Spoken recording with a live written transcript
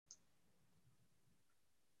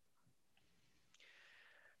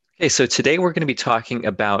Hey, so today we're going to be talking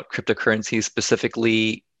about cryptocurrency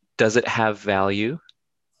specifically. Does it have value?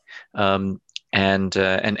 Um, and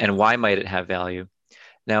why might it have value?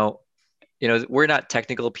 Now, we're not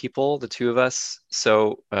technical people, the two of us.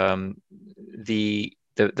 So the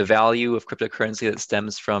value of cryptocurrency that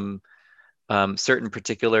stems from certain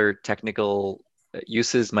particular technical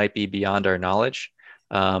uses might be beyond our knowledge.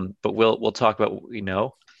 But we'll talk about what we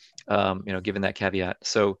know. Given that caveat.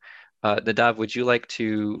 So, Nadav, would you like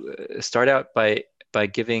to start out by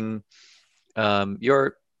giving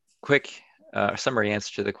your quick summary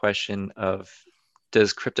answer to the question of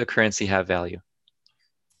does cryptocurrency have value?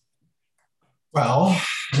 Well,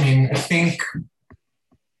 I think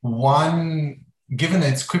one, given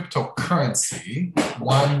its cryptocurrency,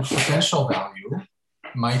 one potential value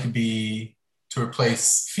might be to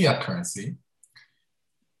replace fiat currency.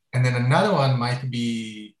 And then another one might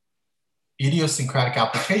be idiosyncratic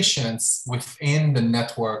applications within the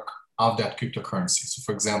network of that cryptocurrency. So,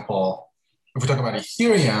 for example, if we talk about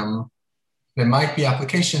Ethereum, there might be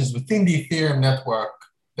applications within the Ethereum network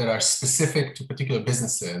that are specific to particular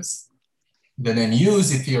businesses that then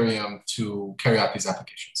use Ethereum to carry out these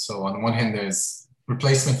applications. So on the one hand, there's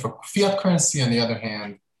replacement for fiat currency. On the other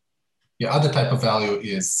hand, the other type of value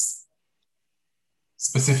is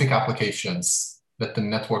specific applications that the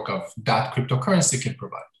network of that cryptocurrency can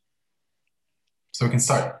provide. So we can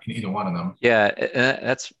start in either one of them. Yeah,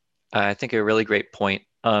 that's I think a really great point.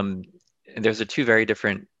 And there's two very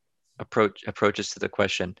different approaches to the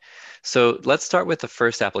question. So let's start with the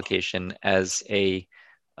first application as a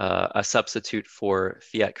substitute for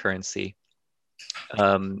fiat currency.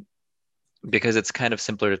 Um, because it's kind of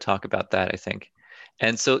simpler to talk about that, I think.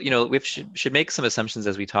 And so, we should make some assumptions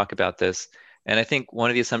as we talk about this. And I think one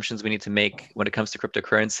of the assumptions we need to make when it comes to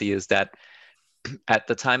cryptocurrency is that at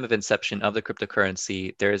the time of inception of the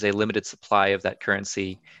cryptocurrency, there is a limited supply of that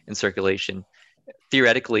currency in circulation.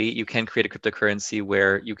 Theoretically, you can create a cryptocurrency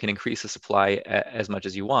where you can increase the supply as much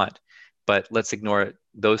as you want, but let's ignore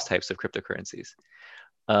those types of cryptocurrencies.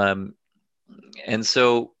 Um, and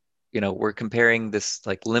so, we're comparing this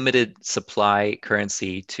like limited supply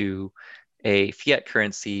currency to a fiat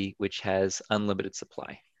currency which has unlimited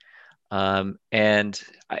supply. And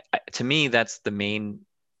to me, that's the main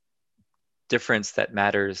difference that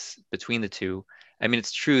matters between the two. I mean,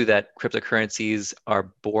 it's true that cryptocurrencies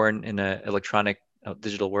are born in an electronic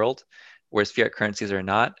digital world, whereas fiat currencies are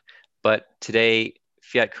not. But today,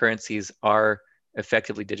 fiat currencies are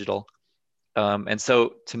effectively digital. And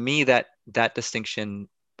so to me, that distinction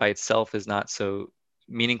by itself is not so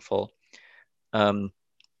meaningful. Um,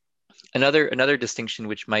 another distinction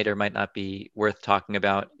which might or might not be worth talking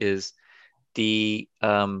about is the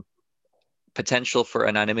potential for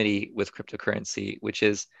anonymity with cryptocurrency, which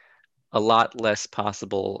is a lot less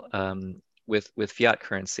possible with fiat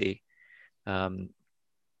currency. Um,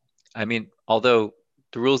 I mean, although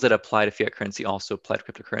the rules that apply to fiat currency also apply to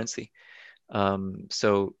cryptocurrency.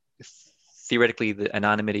 So theoretically, the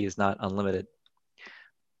anonymity is not unlimited.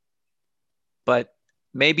 But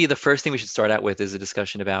maybe the first thing we should start out with is a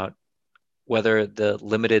discussion about whether the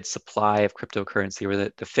limited supply of cryptocurrency or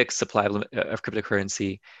the fixed supply of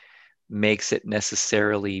cryptocurrency makes it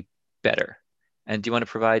necessarily better. And do you want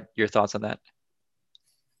to provide your thoughts on that?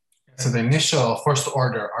 So the initial first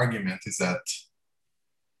order argument is that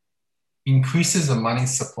increases the money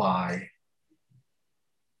supply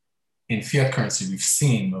in fiat currency we've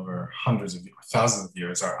seen over hundreds of thousands of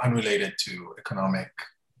years are unrelated to economic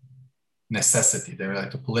necessity. They're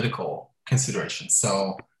related to political considerations.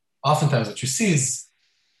 So oftentimes what you see is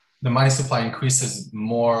the money supply increases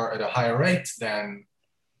more at a higher rate than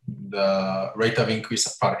the rate of increase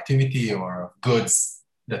of productivity or goods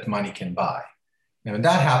that money can buy. And when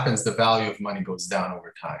that happens, the value of money goes down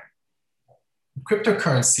over time.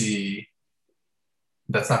 Cryptocurrency,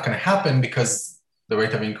 that's not going to happen because the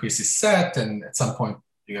rate of increase is set, and at some point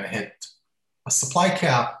you're going to hit a supply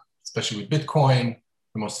cap, especially with Bitcoin,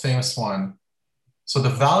 the most famous one. So the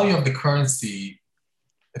value of the currency,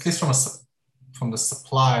 at least from the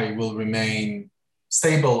supply, will remain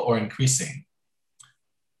stable or increasing.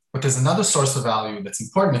 But there's another source of value that's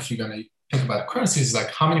important if you're going to think about currencies, like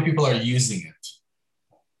how many people are using it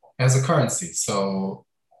as a currency. So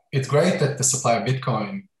it's great that the supply of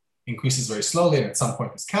Bitcoin increases very slowly and at some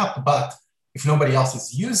point is capped, but if nobody else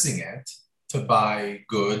is using it to buy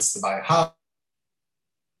goods, to buy a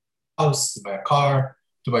house, to buy a car,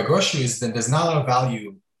 to buy groceries, then there's not a lot of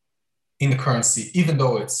value in the currency, even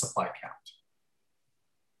though it's supply capped.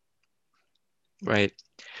 Right.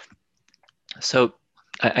 So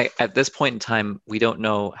at this point in time, we don't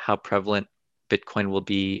know how prevalent Bitcoin will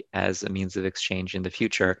be as a means of exchange in the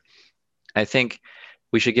future. I think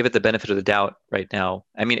we should give it the benefit of the doubt right now.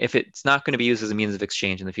 I mean, if it's not going to be used as a means of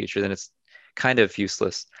exchange in the future, then it's kind of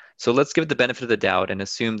useless. So let's give it the benefit of the doubt and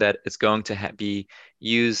assume that it's going to be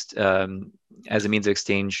used as a means of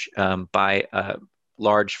exchange by a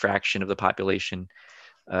large fraction of the population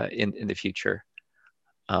in the future.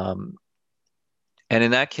 And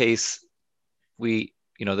in that case, we,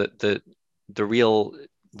 the real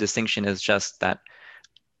distinction is just that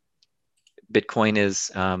Bitcoin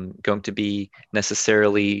is going to be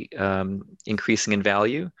necessarily increasing in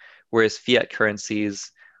value, whereas fiat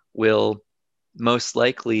currencies will most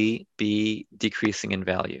likely be decreasing in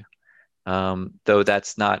value. Though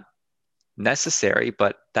that's not necessary,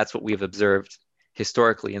 but that's what we've observed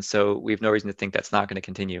historically. And so we have no reason to think that's not going to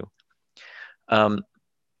continue. And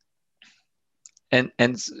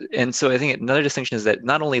so I think another distinction is that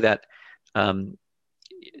not only that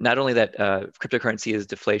cryptocurrency is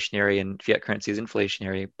deflationary and fiat currency is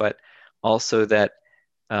inflationary, but also that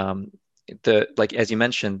as you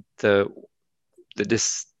mentioned,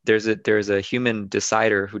 there's a human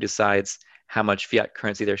decider who decides how much fiat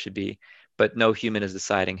currency there should be, but no human is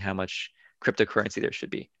deciding how much cryptocurrency there should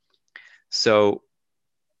be. So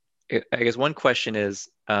I guess one question is,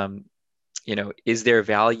 is there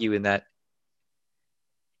value in that?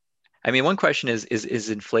 I mean, one question is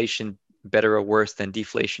inflation better or worse than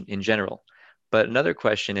deflation in general? But another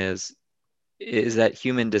question is that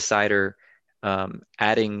human decider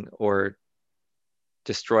adding or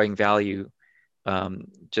destroying value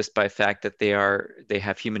just by fact that they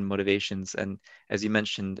have human motivations and, as you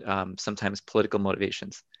mentioned, sometimes political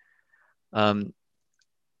motivations. I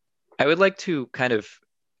would like to kind of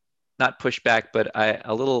not push back, but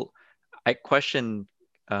I'm questioning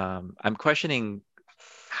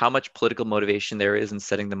how much political motivation there is in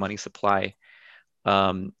setting the money supply.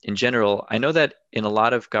 In general, I know that in a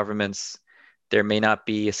lot of governments, there may not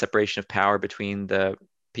be a separation of power between the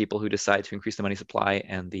people who decide to increase the money supply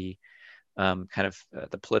and the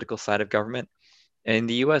the political side of government. And in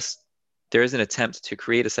the US, there is an attempt to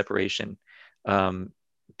create a separation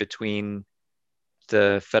between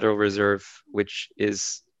the Federal Reserve, which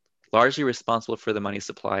is largely responsible for the money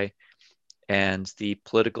supply, and the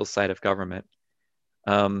political side of government.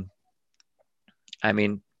 I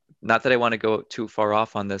mean, not that I want to go too far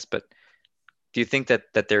off on this, but do you think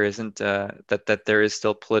that there isn't that there is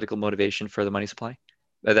still political motivation for the money supply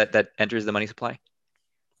that enters the money supply?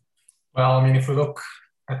 Well, I mean, if we look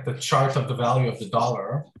at the chart of the value of the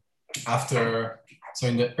dollar so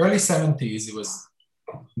in the early 70s, it was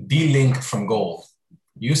delinked from gold.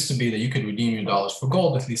 It used to be that you could redeem your dollars for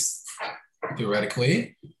gold, at least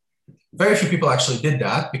theoretically. Very few people actually did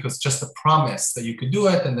that because just the promise that you could do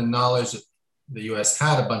it and the knowledge that the US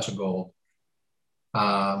had a bunch of gold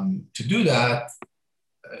to do that,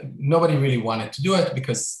 nobody really wanted to do it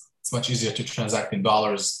because it's much easier to transact in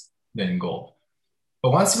dollars than in gold.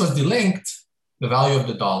 But once it was delinked, the value of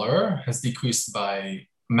the dollar has decreased by a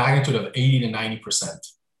magnitude of 80 to 90%.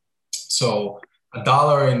 So a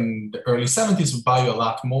dollar in the early 70s would buy you a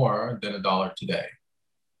lot more than a dollar today.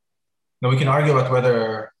 Now we can argue about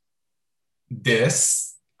whether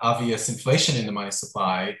this obvious inflation in the money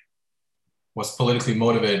supply was politically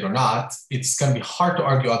motivated or not. It's going to be hard to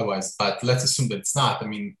argue otherwise, but let's assume that it's not. I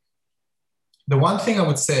mean, the one thing I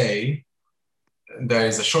would say, there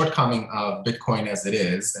is a shortcoming of Bitcoin as it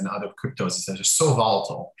is and other cryptos is that they're so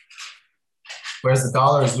volatile. Whereas the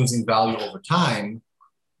dollar is losing value over time,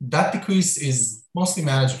 that decrease is mostly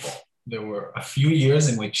manageable. There were a few years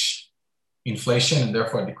in which inflation and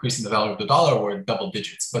therefore a decrease in the value of the dollar were double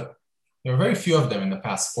digits, but there are very few of them in the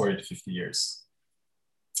past 40 to 50 years.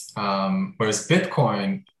 Whereas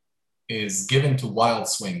Bitcoin is given to wild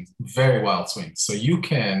swings, very wild swings. So you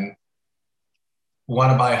can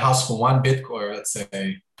want to buy a house for one Bitcoin, or let's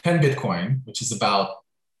say 10 Bitcoin, which is about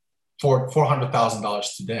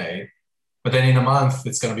 $400,000 today. But then in a month,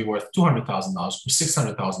 it's going to be worth $200,000 or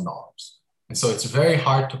 $600,000. And so it's very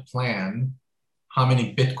hard to plan how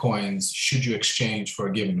many Bitcoins should you exchange for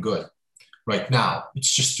a given good. Right now,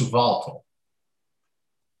 it's just too volatile.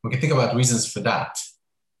 We can think about reasons for that.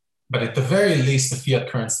 But at the very least, the fiat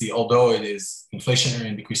currency, although it is inflationary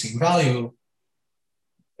and decreasing value,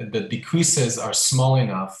 the decreases are small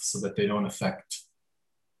enough so that they don't affect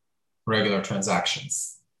regular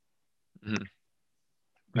transactions. Mm-hmm.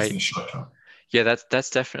 Right. In the short term. Yeah, that's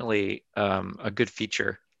definitely a good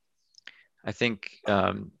feature. I think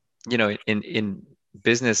in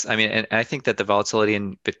business, I mean, and I think that the volatility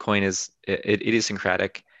in Bitcoin is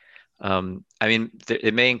idiosyncratic. I mean,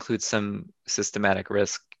 it may include some systematic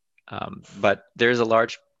risk, but there's a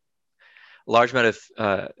large amount of,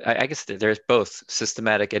 I guess there's both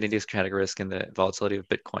systematic and idiosyncratic risk in the volatility of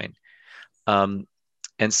Bitcoin.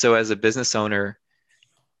 And so as a business owner,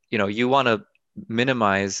 you want to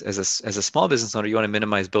minimize, as a small business owner, you want to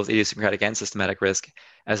minimize both idiosyncratic and systematic risk.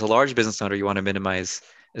 As a large business owner, you want to minimize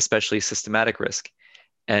especially systematic risk.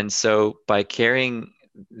 And so by carrying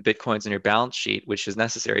Bitcoins on your balance sheet, which is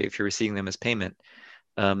necessary if you're receiving them as payment,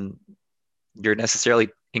 um, you're necessarily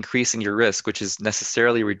increasing your risk, which is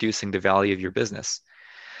necessarily reducing the value of your business.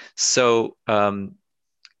 So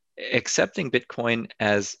accepting Bitcoin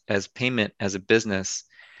as payment as a business,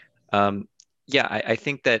 yeah, I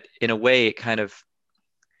think that in a way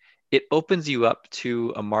it opens you up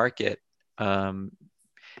to a market. Um,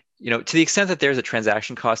 to the extent that there's a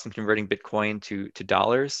transaction cost in converting Bitcoin to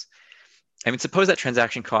dollars. I mean, suppose that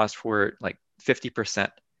transaction cost were like 50%.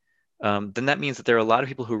 Then that means that there are a lot of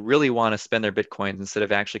people who really want to spend their Bitcoins instead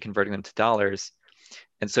of actually converting them to dollars.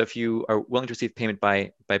 And so if you are willing to receive payment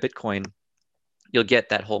by Bitcoin, you'll get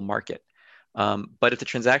that whole market. But if the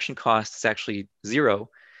transaction cost is actually zero,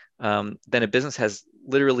 then a business has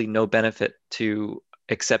literally no benefit to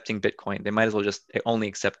accepting Bitcoin. They might as well just only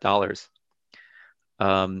accept dollars.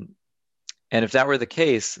 And if that were the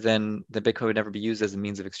case, then the Bitcoin would never be used as a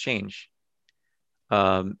means of exchange.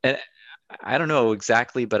 And I don't know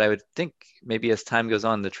exactly, but I would think maybe as time goes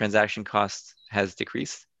on, the transaction cost has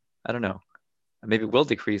decreased. I don't know. Maybe it will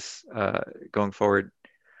decrease going forward.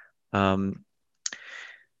 Um,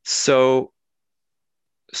 so,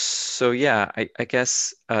 so yeah, I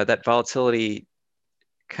guess that volatility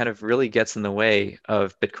kind of really gets in the way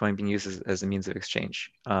of Bitcoin being used as a means of exchange.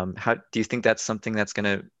 How do you think that's something that's going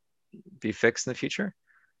to be fixed in the future?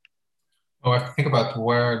 Oh, I have to think about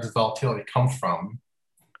where does volatility come from.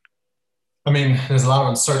 I mean, there's a lot of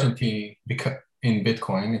uncertainty because in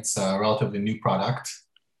Bitcoin. It's a relatively new product.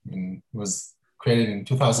 I mean, it was created in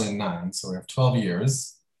 2009, so we have 12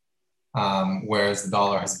 years, whereas the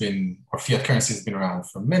dollar has been, or fiat currency has been around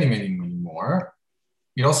for many, many, many more.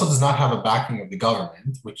 It also does not have a backing of the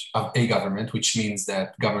government, which means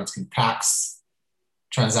that governments can tax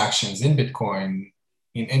transactions in Bitcoin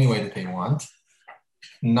in any way that they want.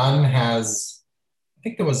 None has, I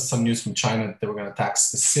think there was some news from China that they were going to tax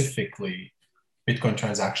specifically Bitcoin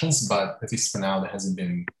transactions, but at least for now, there hasn't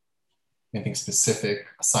been anything specific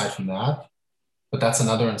aside from that. But that's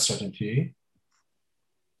another uncertainty.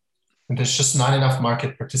 And there's just not enough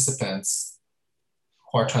market participants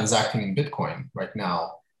who are transacting in Bitcoin right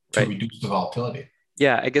now to Right. reduce the volatility.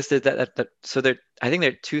 Yeah, I guess so I think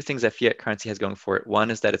there are two things that fiat currency has going for it.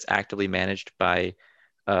 One is that it's actively managed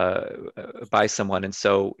uh, by someone, and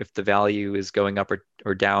so if the value is going up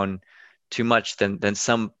or down too much, then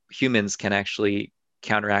some humans can actually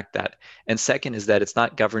counteract that. And second is that it's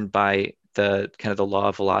not governed by the kind of the law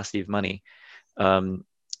of velocity of money. Um,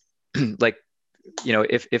 like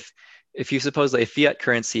if you suppose that if fiat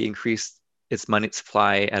currency increased its money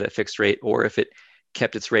supply at a fixed rate, or if it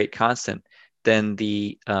kept its rate constant, then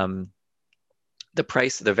the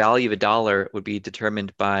price, the value of a dollar would be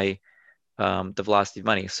determined by the velocity of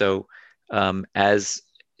money. So as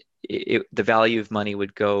the value of money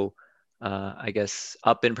would go, I guess,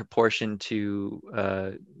 up in proportion to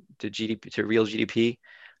GDP, to real GDP,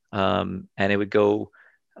 and it would go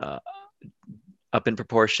uh, up in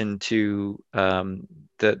proportion to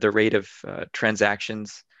the rate of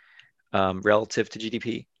transactions relative to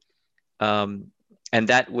GDP. Um, and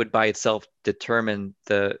that would by itself determine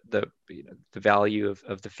the value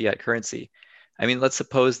of the fiat currency. I mean, let's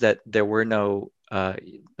suppose that there were no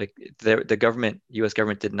like the government, U.S.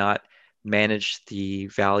 government did not manage the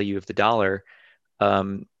value of the dollar.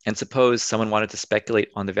 And suppose someone wanted to speculate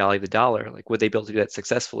on the value of the dollar, like would they be able to do that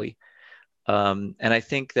successfully? And I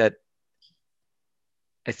think they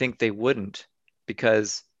wouldn't,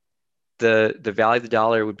 because the value of the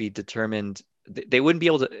dollar would be determined. They wouldn't be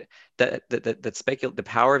able to the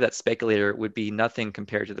power of that speculator would be nothing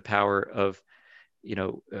compared to the power of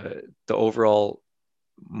the overall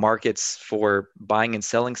markets for buying and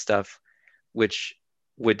selling stuff, which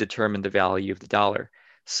would determine the value of the dollar.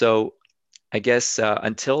 So I guess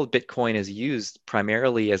until Bitcoin is used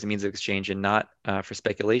primarily as a means of exchange and not for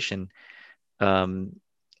speculation, um,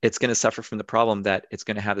 it's going to suffer from the problem that it's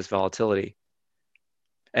going to have this volatility.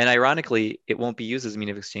 And ironically, it won't be used as a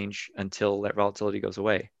means of exchange until that volatility goes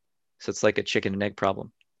away. So it's like a chicken and egg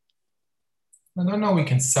problem. I don't know we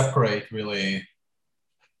can separate really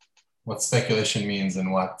what speculation means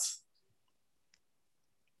and what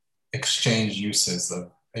exchange uses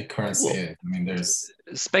of a currency Well, is. I mean, there's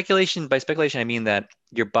by speculation, I mean that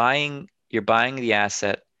you're buying the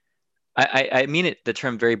asset. I mean the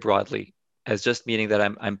term very broadly as just meaning that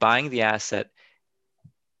I'm buying the asset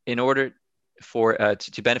in order for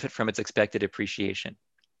to benefit from its expected appreciation.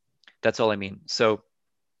 That's all I mean. So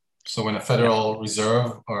So when a Yeah. Federal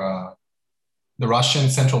Reserve or the Russian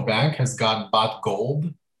central bank has bought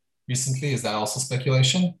gold recently, is that also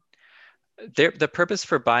speculation? The purpose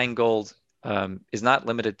for buying gold is not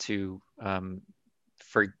limited to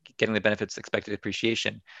for getting the benefits expected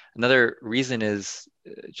appreciation. Another reason is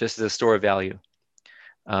just as a store of value.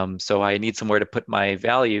 So I need somewhere to put my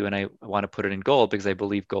value, and I want to put it in gold because I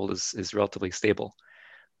believe gold is relatively stable.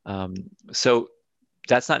 Um, so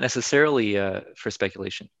that's not necessarily for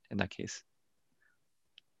speculation in that case.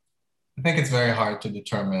 I think it's very hard to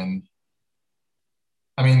determine.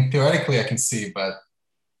 I mean, theoretically, I can see, but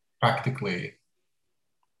practically,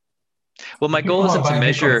 Well, my the goal people who are isn't to buying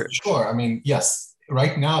Bitcoin for measure. sure. I mean, yes,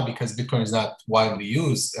 right now, because Bitcoin is not widely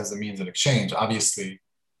used as a means of exchange, obviously,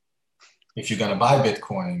 if you're going to buy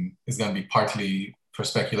Bitcoin, it's going to be partly for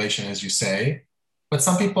speculation, as you say. But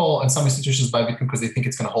some people and some institutions buy Bitcoin because they think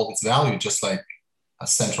it's going to hold its value, just like a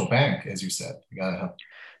central bank, as you said. You got to have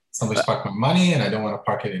somebody's Uh, parked my money and I don't want to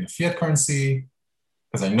park it in a fiat currency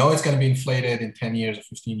because I know it's going to be inflated in 10 years or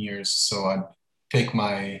 15 years. So I take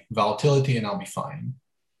my volatility and I'll be fine.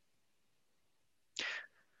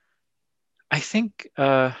 I think.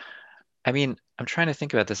 I mean, I'm trying to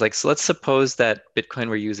think about this. Like, so let's suppose that Bitcoin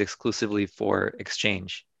were used exclusively for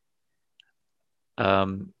exchange.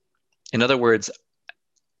 Um, in other words,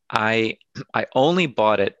 I I only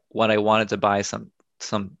bought it when I wanted to buy some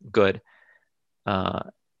good uh,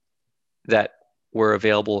 that were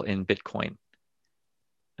available in Bitcoin.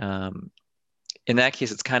 Um, in that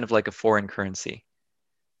case, it's kind of like a foreign currency.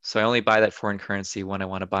 So I only buy that foreign currency when I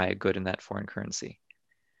want to buy a good in that foreign currency.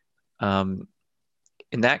 Um,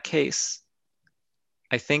 in that case,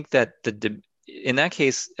 I think that in that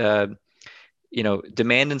case,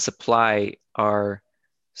 demand and supply are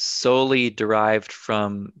solely derived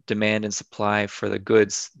from demand and supply for the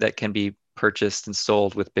goods that can be purchased and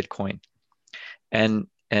sold with Bitcoin. And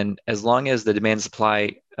as long as the demand and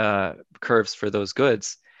supply curves for those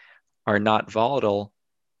goods are not volatile,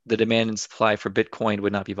 the demand and supply for Bitcoin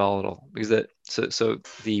would not be volatile because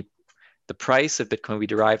the price of Bitcoin we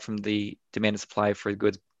derive from the demand and supply for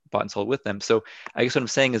goods bought and sold with them. So I guess what I'm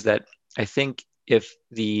saying is that I think if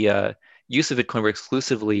the use of Bitcoin were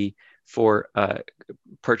exclusively for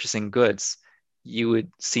purchasing goods, you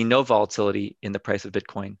would see no volatility in the price of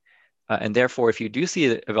Bitcoin. And therefore, if you do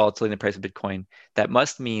see a volatility in the price of Bitcoin, that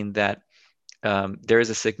must mean that there is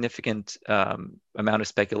a significant amount of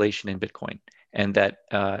speculation in Bitcoin, and that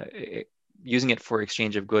using it for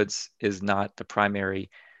exchange of goods is not the primary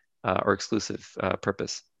or exclusive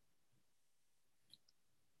purpose.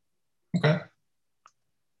 Okay.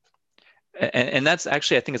 And that's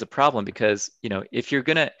actually, I think, is a problem because if you're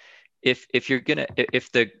gonna if you're gonna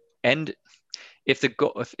if the end if the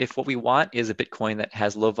go if what we want is a Bitcoin that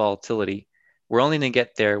has low volatility, we're only going to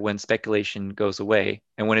get there when speculation goes away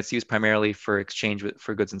and when it's used primarily for exchange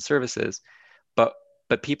for goods and services. But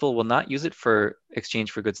but people will not use it for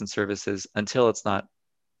exchange for goods and services until it's not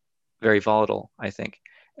very volatile, I think.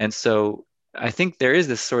 And so I think there is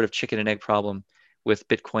this sort of chicken and egg problem with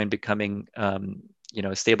Bitcoin becoming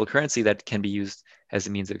a stable currency that can be used as a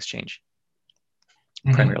means of exchange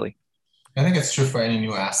Mhm. primarily. I think it's true for any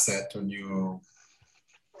new asset or new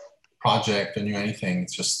project or new anything.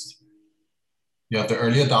 It's just you have the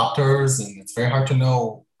early adopters, and it's very hard to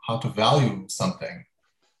know how to value something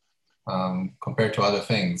compared to other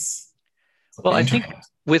things. It's like Well, the I think internet.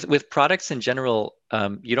 with products in general,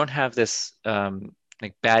 you don't have this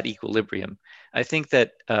like bad equilibrium. I think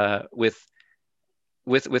that with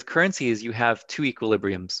currencies, you have two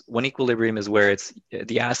equilibriums. One equilibrium is where it's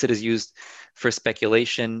the asset is used for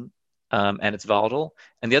speculation and it's volatile,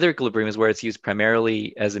 and the other equilibrium is where it's used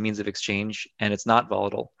primarily as a means of exchange and it's not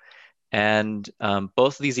volatile. And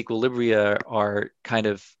both of these equilibria are kind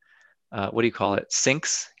of what do you call it?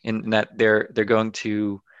 Sinks in that they're going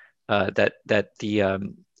to that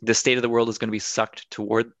the state of the world is going to be sucked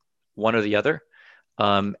toward one or the other,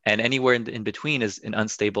 and anywhere in between is an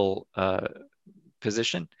unstable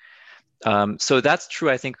position. So that's true,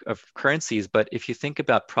 I think, of currencies. But if you think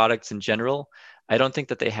about products in general, I don't think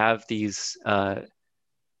that they have these. I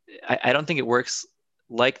don't think it works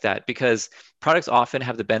like that because products often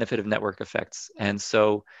have the benefit of network effects, and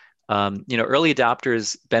so early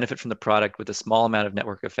adopters benefit from the product with a small amount of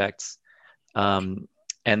network effects, um,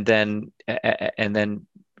 and then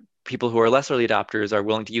people who are less early adopters are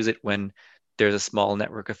willing to use it when there's a small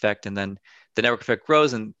network effect, and then the network effect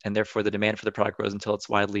grows, and therefore the demand for the product grows until it's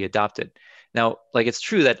widely adopted. Now, like it's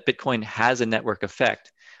true that Bitcoin has a network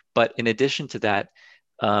effect, but in addition to that,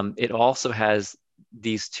 it also has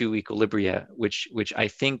these two equilibria, which I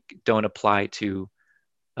think don't apply to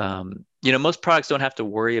most products don't have to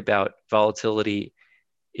worry about volatility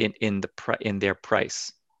in their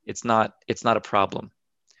price. It's not a problem.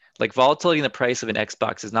 Like volatility in the price of an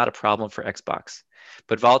Xbox is not a problem for Xbox,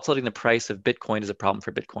 but volatility in the price of Bitcoin is a problem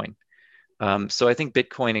for Bitcoin. So I think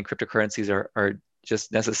Bitcoin and cryptocurrencies are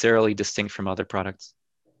just necessarily distinct from other products.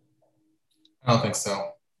 I don't think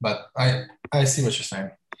so, but I see what you're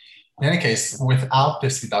saying. In any case, without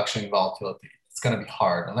this reduction in volatility, it's going to be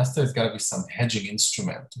hard unless there's got to be some hedging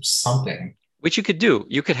instrument or something. Which you could do.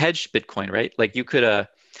 You could hedge Bitcoin, right? Like you could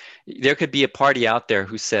there could be a party out there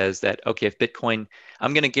who says that, okay, if Bitcoin,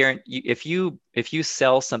 I'm going to guarantee if you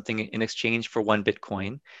sell something in exchange for 1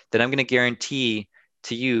 Bitcoin, then I'm going to guarantee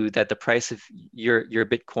to you that the price of your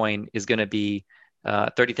Bitcoin is going to be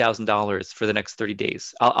 $30,000 for the next 30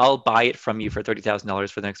 days. I'll buy it from you for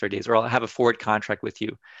 $30,000 for the next 30 days, or I'll have a forward contract with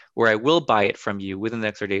you where I will buy it from you within the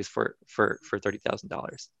next 30 days for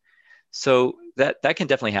 $30,000. So that can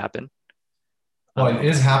definitely happen. Well, it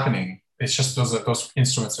is happening. It's just those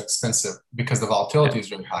instruments are expensive because the volatility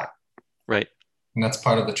is really high. Right. And that's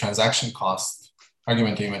part of the transaction cost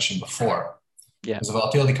argument that you mentioned before. Yeah. As the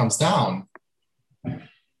volatility comes down,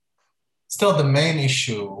 still the main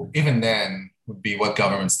issue, even then, would be what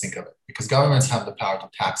governments think of it, because governments have the power to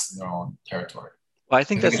tax in their own territory. Well, I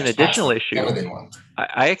think that's an additional issue. Whatever they want.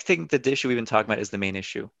 I think that the issue we've been talking about is the main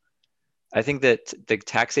issue. I think that the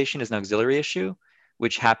taxation is an auxiliary issue,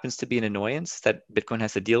 which happens to be an annoyance that Bitcoin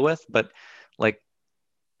has to deal with. But like,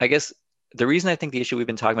 I guess the reason I think the issue we've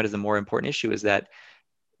been talking about is the more important issue is that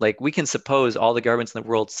like we can suppose all the governments in the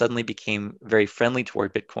world suddenly became very friendly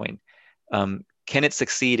toward Bitcoin. Can it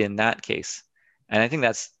succeed in that case? And I think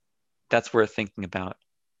that's worth thinking about.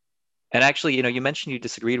 And actually, you mentioned you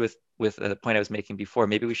disagreed with the point I was making before.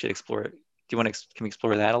 Maybe we should explore it. Do you want to? Can we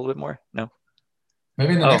explore that a little bit more? No.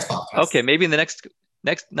 Maybe in the next podcast. Okay. Maybe in the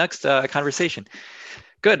next conversation.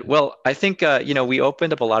 Good. Well, I think we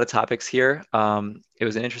opened up a lot of topics here. It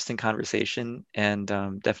was an interesting conversation and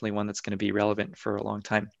definitely one that's going to be relevant for a long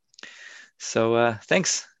time. So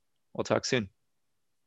thanks. We'll talk soon.